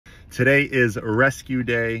Today is rescue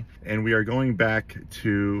day, and we are going back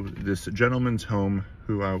to this gentleman's home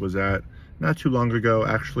who I was at not too long ago.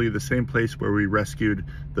 Actually, the same place where we rescued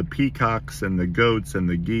the peacocks and the goats and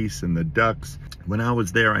the geese and the ducks. When I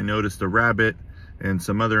was there, I noticed a rabbit and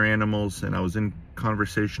some other animals, and I was in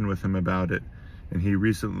conversation with him about it. And he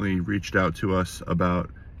recently reached out to us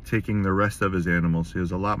about taking the rest of his animals. He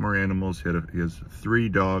has a lot more animals. He has 3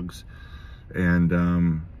 dogs,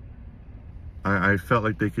 and I felt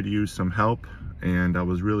like they could use some help, and I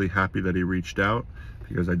was really happy that he reached out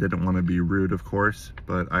because I didn't want to be rude, of course,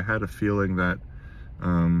 but I had a feeling that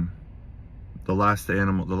the last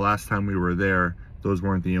time we were there, those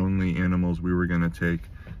weren't the only animals we were going to take,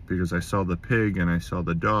 because I saw the pig and I saw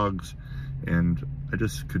the dogs, and I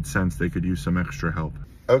just could sense they could use some extra help.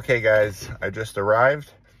 Okay guys, I just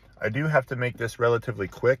arrived. I do have to make this relatively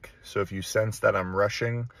quick, so if you sense that I'm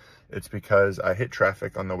rushing, it's because I hit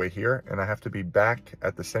traffic on the way here, and I have to be back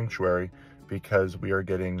at the sanctuary because we are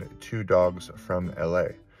getting 2 dogs from LA.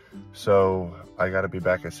 So I gotta be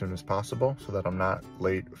back as soon as possible so that I'm not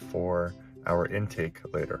late for our intake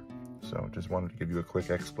later. So just wanted to give you a quick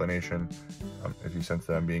explanation. If you sense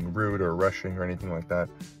that I'm being rude or rushing or anything like that,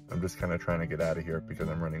 I'm just kind of trying to get out of here because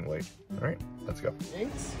I'm running late. All right, let's go.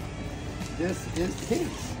 Thanks. This is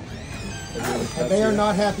Tinks. And they are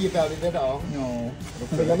not happy about it at all. No.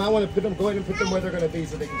 Okay. So you might want to go ahead and put them where they're going to be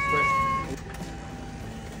so they can stretch.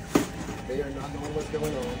 They are not knowing what's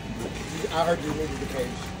going on. I heard you needed the cage.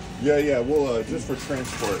 Yeah, well, just for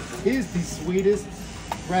transport. He is the sweetest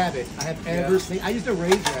rabbit I have ever seen. I used to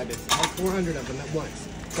raise rabbits. I had 400 of them at once.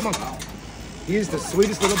 Come on. Wow. He is the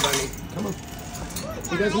sweetest little bunny. Come on.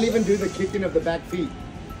 He doesn't even do the kicking of the back feet.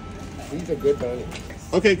 He's a good bunny.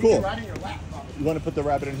 Okay, cool. Right in your lap, probably. You want to put the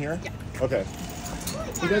rabbit in here? Yeah. Okay.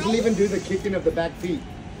 He doesn't even do the kicking of the back feet.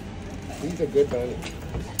 He's a good bunny.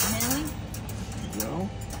 No.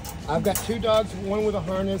 I've got 2 dogs, one with a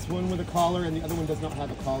harness, one with a collar, and the other one does not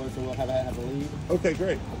have a collar, so we'll have a lead. Okay,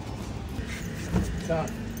 great. So,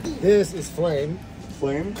 this is Flame.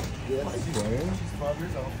 Flame? Yes. Flame? She's 12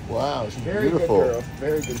 years old. Wow, she's Very beautiful. good girl.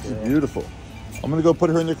 Very good girl. She's beautiful. I'm gonna go put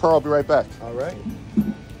her in the car. I'll be right back. All right.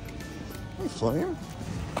 Hey, Flame.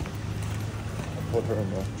 I'll put her in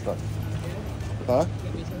the truck. Huh?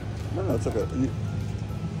 No, it's okay.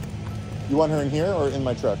 You want her in here or in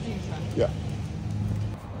my truck? Yeah.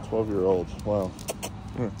 12-year-old. Wow.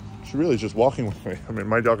 She really is just walking with me. I mean,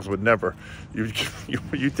 my dogs would never.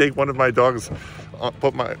 You take one of my dogs,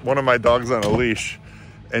 put one of my dogs on a leash,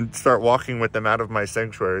 and start walking with them out of my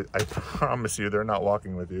sanctuary. I promise you, they're not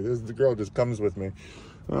walking with you. The girl just comes with me.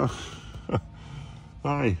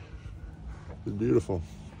 Hi. It's beautiful.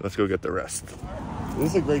 Let's go get the rest.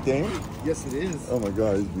 Is this a Great Dane? Yes, it is. Oh my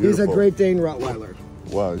God, he's beautiful. He's a Great Dane Rottweiler.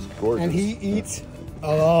 Wow, he's gorgeous. And he eats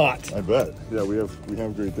a lot. I bet. Yeah, we have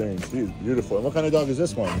Great Danes. He's beautiful. And what kind of dog is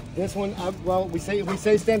this one? This one, well, we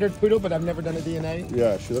say standard poodle, but I've never done a DNA.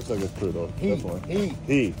 Yeah, she looks like a poodle. Definitely.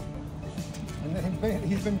 He. And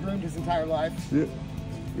he's been groomed his entire life. Yeah.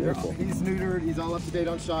 Beautiful. He's neutered. He's all up to date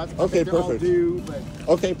on shots. Okay, perfect. All due, but...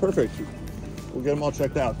 Okay, perfect. We'll get them all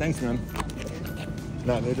checked out. Thanks, man.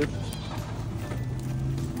 Not neutered.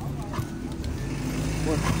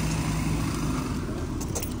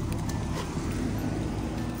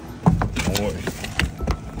 Boy.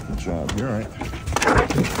 Good job. You're right.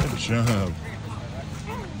 Good job.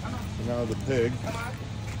 So now the pig.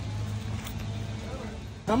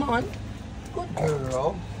 Come on. Good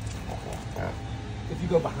girl. If you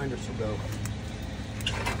go behind her, she'll go.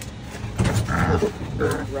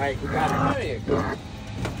 Right, we got it. There you go.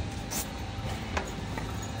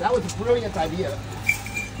 That was a brilliant idea.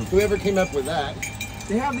 Whoever came up with that.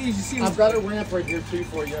 They have these, you see. I've got a ramp right here too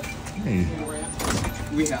for you. Hey.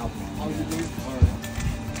 We have. All you do, or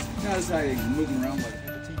not as I moving around like a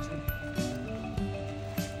teacher.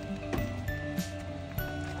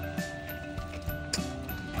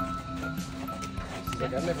 She's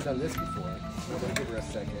like, I've never done this before. I'm gonna give her a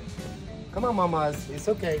second. Come on, mamas. It's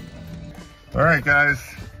okay. All right, guys.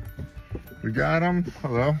 We got him.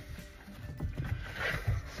 Hello.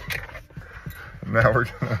 Now we're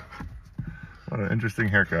gonna. What an interesting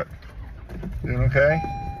haircut. Doing okay?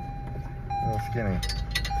 A little skinny.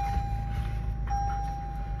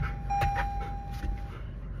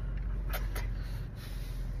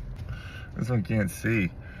 This one can't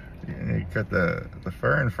see. You got the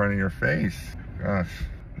fur in front of your face. Gosh,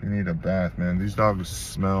 you need a bath, man. These dogs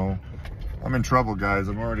smell. I'm in trouble, guys.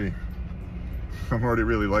 I'm already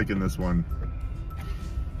really liking this one.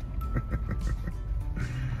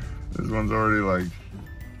 This one's already like,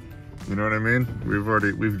 you know what I mean? We've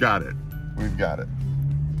got it. We've got it.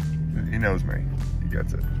 He knows me. He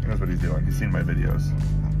gets it. He knows what he's doing. He's seen my videos.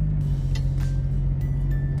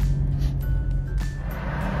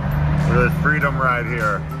 freedom ride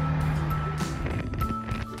here.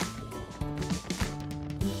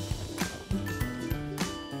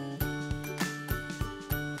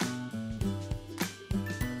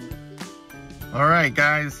 All right,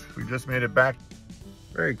 guys, we just made it back.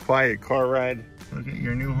 Very quiet car ride. Look at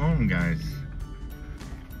your new home, guys.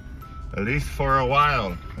 At least for a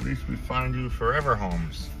while. At least we find you forever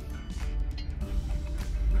homes.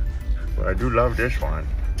 But I do love this one.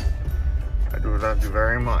 I do love you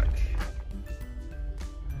very much.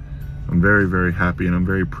 I'm very, very happy, and I'm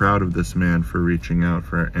very proud of this man for reaching out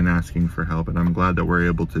and asking for help. And I'm glad that we're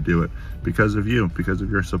able to do it because of you, because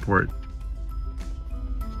of your support.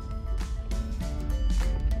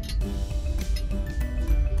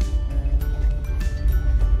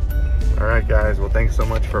 All right, guys, well, thanks so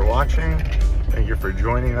much for watching. Thank you for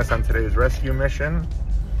joining us on today's rescue mission.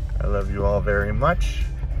 I love you all very much.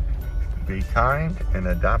 Be kind and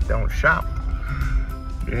adopt, don't shop.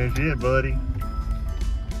 That's it, buddy.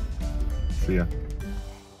 See ya.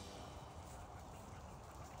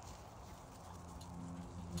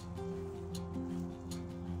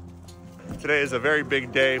 Today is a very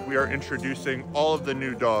big day. We are introducing all of the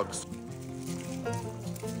new dogs.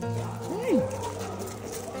 Hey.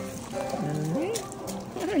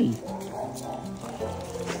 Hey.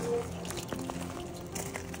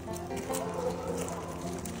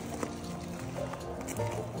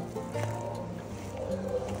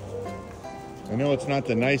 I know it's not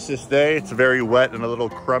the nicest day. It's very wet and a little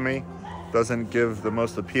crummy. Doesn't give the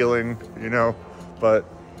most appealing, you know, but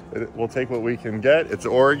we'll take what we can get. It's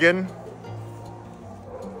Oregon.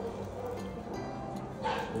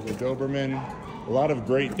 There's a Doberman, a lot of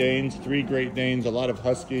Great Danes, 3 Great Danes, a lot of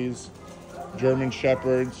Huskies, German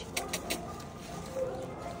Shepherds.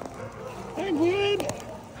 Hey, good.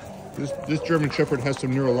 This German Shepherd has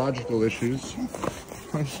some neurological issues.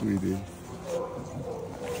 Hi, sweetie.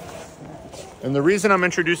 And the reason I'm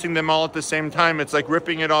introducing them all at the same time, it's like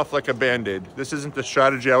ripping it off like a Band-Aid. This isn't the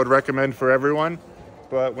strategy I would recommend for everyone,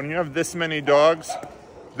 but when you have this many dogs,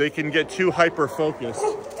 they can get too hyper-focused.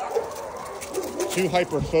 Too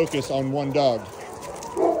hyper-focused on one dog.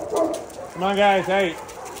 Come on, guys, hey.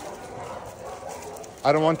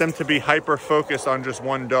 I don't want them to be hyper-focused on just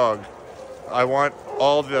one dog. I want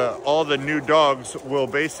all the new dogs will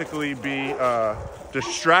basically be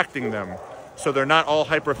distracting them. So they're not all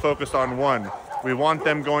hyper-focused on one. We want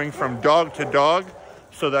them going from dog to dog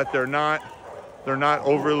so that they're not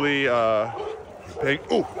overly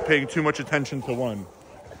paying too much attention to one.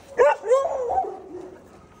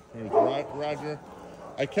 There's Roger.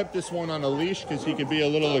 I kept this one on a leash because he could be a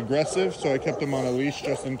little aggressive, so I kept him on a leash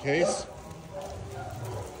just in case.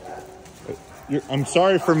 I'm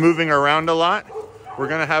sorry for moving around a lot. We're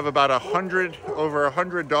gonna have about over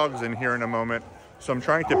 100 dogs in here in a moment. So I'm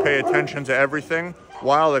trying to pay attention to everything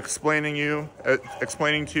while explaining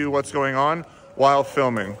to you what's going on while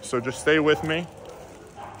filming. So just stay with me.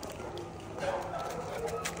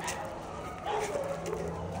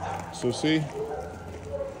 So see,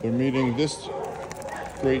 they're meeting this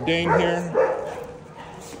Great Dane here.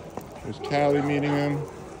 There's Callie meeting him.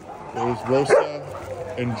 There's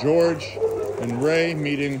Rosa and George and Ray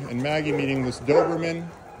meeting, and Maggie meeting this Doberman.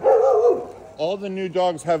 All the new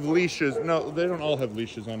dogs have leashes. No, they don't all have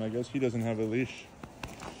leashes on, I guess. He doesn't have a leash.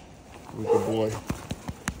 With the boy.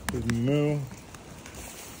 There's Moo.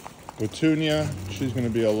 Petunia. She's going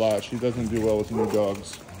to be a lot. She doesn't do well with new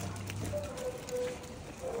dogs.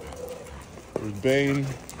 There's Bane.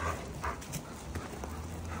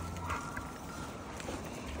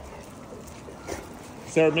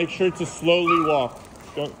 Sarah, make sure to slowly walk.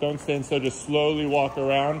 Don't stand still. Just slowly walk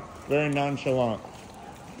around. Very nonchalant.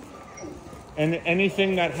 And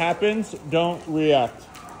anything that happens, don't react,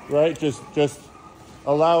 right? Just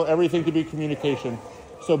allow everything to be communication.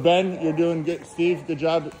 So Ben, you're doing good. Steve, good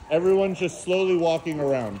job. Everyone's just slowly walking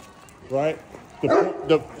around, right?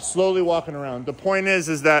 Slowly walking around. The point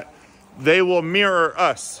is that they will mirror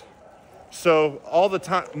us. So all the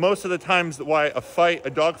time, most of the times why a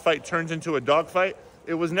dog fight turns into a dog fight,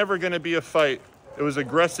 it was never going to be a fight. It was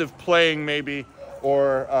aggressive playing maybe,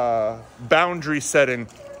 or boundary setting.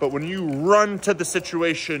 But when you run to the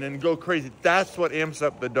situation and go crazy, that's what amps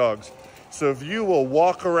up the dogs. So if you will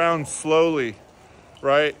walk around slowly,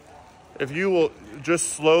 right? If you will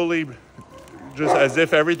just slowly, just as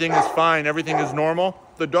if everything is fine, everything is normal,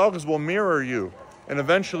 the dogs will mirror you. And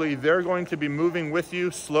eventually they're going to be moving with you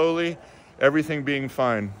slowly, everything being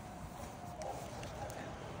fine.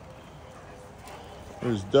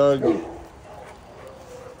 There's Doug.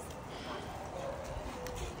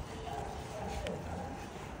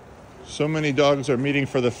 So many dogs are meeting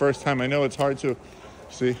for the first time. I know it's hard to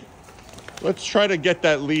see. Let's try to get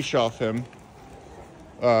that leash off him.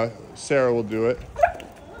 Sarah will do it.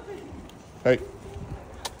 Hey.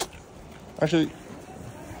 Actually,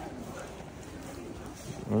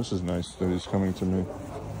 oh, this is nice that he's coming to me.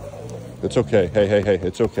 It's okay. Hey, hey, hey,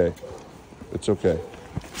 it's okay. It's okay.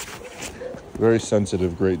 Very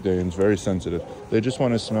sensitive Great Danes, very sensitive. They just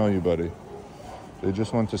want to smell you, buddy. They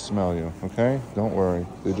just want to smell you, okay? Don't worry.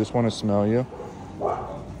 They just want to smell you.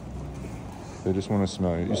 They just want to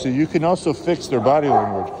smell you. You see, you can also fix their body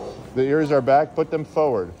language. The ears are back, put them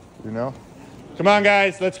forward, you know? Come on,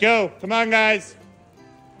 guys, let's go. Come on, guys.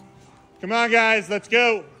 Come on, guys, let's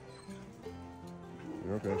go.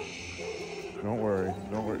 You're okay. Shh. Don't worry.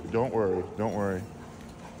 Don't worry. Don't worry. Don't worry.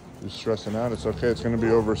 You're stressing out. It's okay. It's going to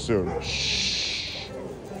be over soon. Shh.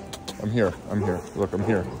 I'm here. I'm here. Look, I'm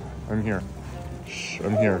here. I'm here. Shh.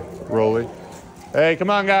 I'm here. Rolly. Hey,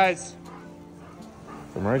 come on, guys.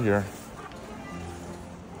 I'm right here.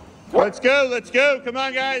 Let's go. Let's go. Come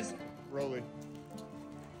on, guys. Rolly.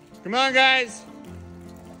 Come on, guys.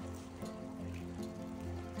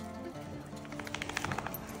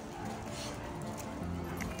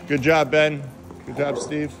 Good job, Ben. Good job,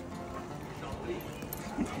 Steve.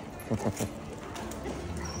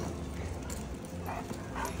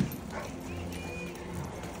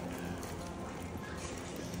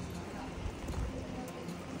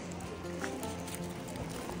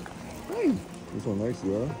 Hey, this one likes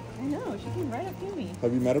you, huh? I know, she came right up to me.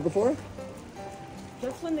 Have you met her before?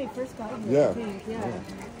 That's when they first got here, I think, yeah.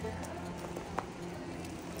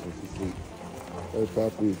 She's sweet. There's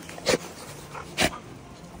Pappy.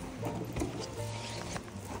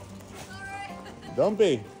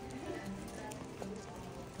 Dumpy.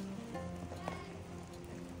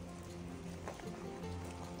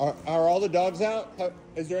 Are all the dogs out?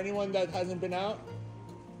 Is there anyone that hasn't been out?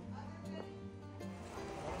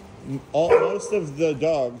 Most of the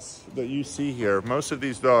dogs that you see here, most of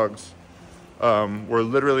these dogs were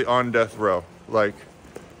literally on death row, like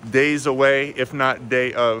days away, if not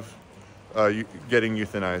day of getting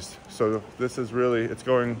euthanized. So this is really,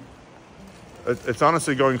 it's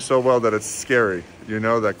honestly going so well that it's scary. You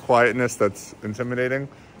know, that quietness that's intimidating.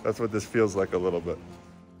 That's what this feels like a little bit.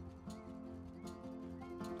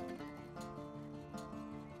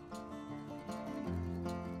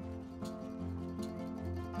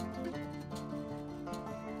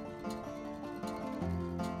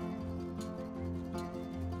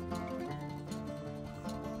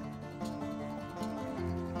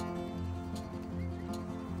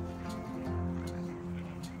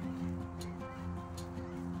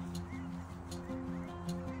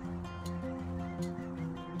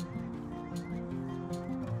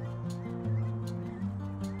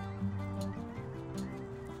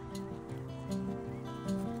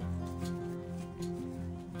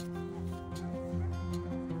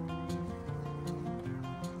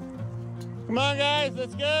 Come on, guys,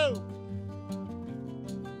 let's go.